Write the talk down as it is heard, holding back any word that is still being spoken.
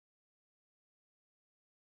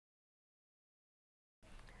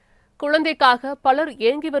குழந்தைக்காக பலர்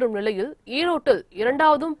ஏங்கி வரும் நிலையில் ஈரோட்டில்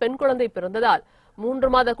இரண்டாவதும் பெண் குழந்தை பிறந்ததால் 3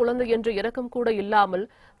 மாத குழந்தை என்று இரக்கம் கூட இல்லாமல்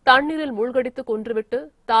தண்ணீரில் மூழ்கடித்து கொன்றுவிட்டு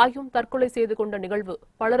தாயும் தற்கொலை செய்து கொண்ட நிகழ்வு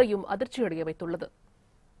பலரையும் அதிர்ச்சியடைய வைத்துள்ளது.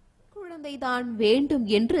 குழந்தைதான் வேண்டும்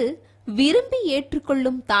என்று விரும்பி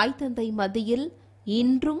ஏற்றுக்கொள்ளும் தாய் தந்தை மத்தியில்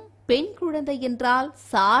இன்றும் பெண் குழந்தை என்றால்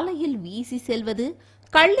சாலையில் வீசி செல்வது,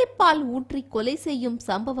 கள்ளிப்பால் ஊற்றி கொலை செய்யும்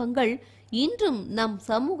சம்பவங்கள் இன்றும் நம்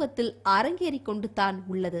சமூகத்தில் அரங்கேறிக் கொண்டுதான்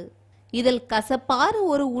உள்ளது. இதில் கசப்பான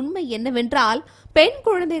ஒரு உண்மை என்னவென்றால், பெண்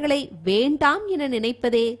குழந்தைகளை வேண்டாம் என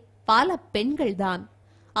நினைப்பதே பல பெண்கள்தான்.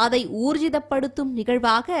 அதை ஊர்ஜிதப்படுத்தும்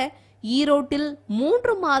நிகழ்வாக ஈரோட்டில்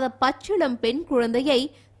 3 மாத பச்சிளம் பெண் குழந்தையை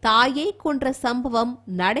தாயை கொன்ற சம்பவம்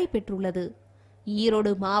நடைபெற்றுள்ளது.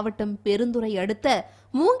 ஈரோடு மாவட்டம் பெருந்துறை அடுத்த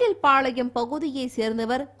மூங்கில்பாளையம் பகுதியை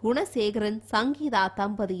சேர்ந்தவர் குணசேகரன், சங்கீதா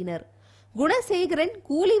தம்பதியினர். குணசேகரன்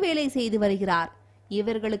கூலி வேலை செய்து வருகிறார்.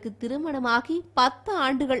 இவர்களுக்கு திருமணமாகி 10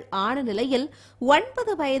 ஆண்டுகள் ஆன நிலையில்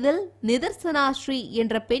 9 வயதில் நிதர்சனா ஸ்ரீ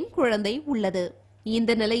என்ற பெண் குழந்தை உள்ளது.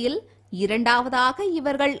 இந்த நிலையில் இரண்டாவதாக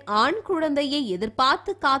இவர்கள் ஆண் குழந்தையை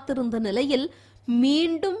எதிர்பார்த்து காத்திருந்த நிலையில்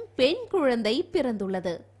மீண்டும் பெண் குழந்தை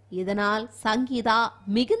பிறந்துள்ளது. இதனால் சங்கீதா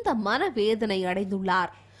மிகுந்த மனவேதனை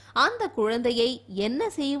அடைந்துள்ளார். அந்த குழந்தையை என்ன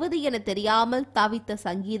செய்வது என தெரியாமல் தவித்த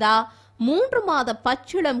சங்கீதா 3 மாத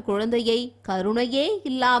பச்சிளம் குழந்தையை கருணையே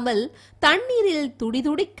இல்லாமல் தண்ணீரில்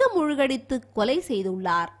துடிதுடிக்க மூழ்கடித்து கொலை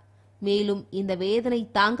செய்துள்ளார். மேலும் இந்த வேதனை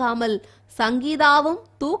தாங்காமல் சங்கீதாவும்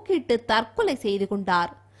தூக்கிட்டு தற்கொலை செய்து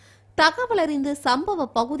கொண்டார். தகவல் அறிந்து சம்பவ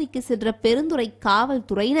பகுதிக்கு சென்ற பெருந்துறை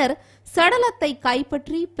காவல்துறையினர் சடலத்தை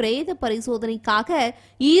கைப்பற்றி பிரேத பரிசோதனைக்காக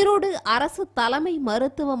ஈரோடு அரசு தலைமை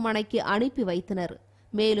மருத்துவமனைக்கு அனுப்பி வைத்தனர்.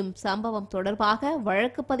 மேலும் சம்பவம் தொடர்பாக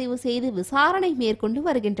வழக்கு பதிவு செய்து விசாரணை மேற்கொண்டு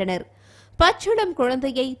வருகின்றனர். பச்சிளம்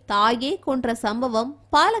குழந்தையை தாயே கொன்ற சம்பவம்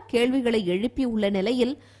பல கேள்விகளை எழுப்பியுள்ள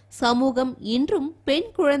நிலையில் சமூகம் இன்றும் பெண்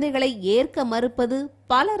குழந்தைகளை ஏற்க மறுப்பது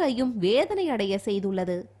பலரையும் வேதனை அடைய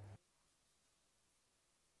செய்துள்ளது.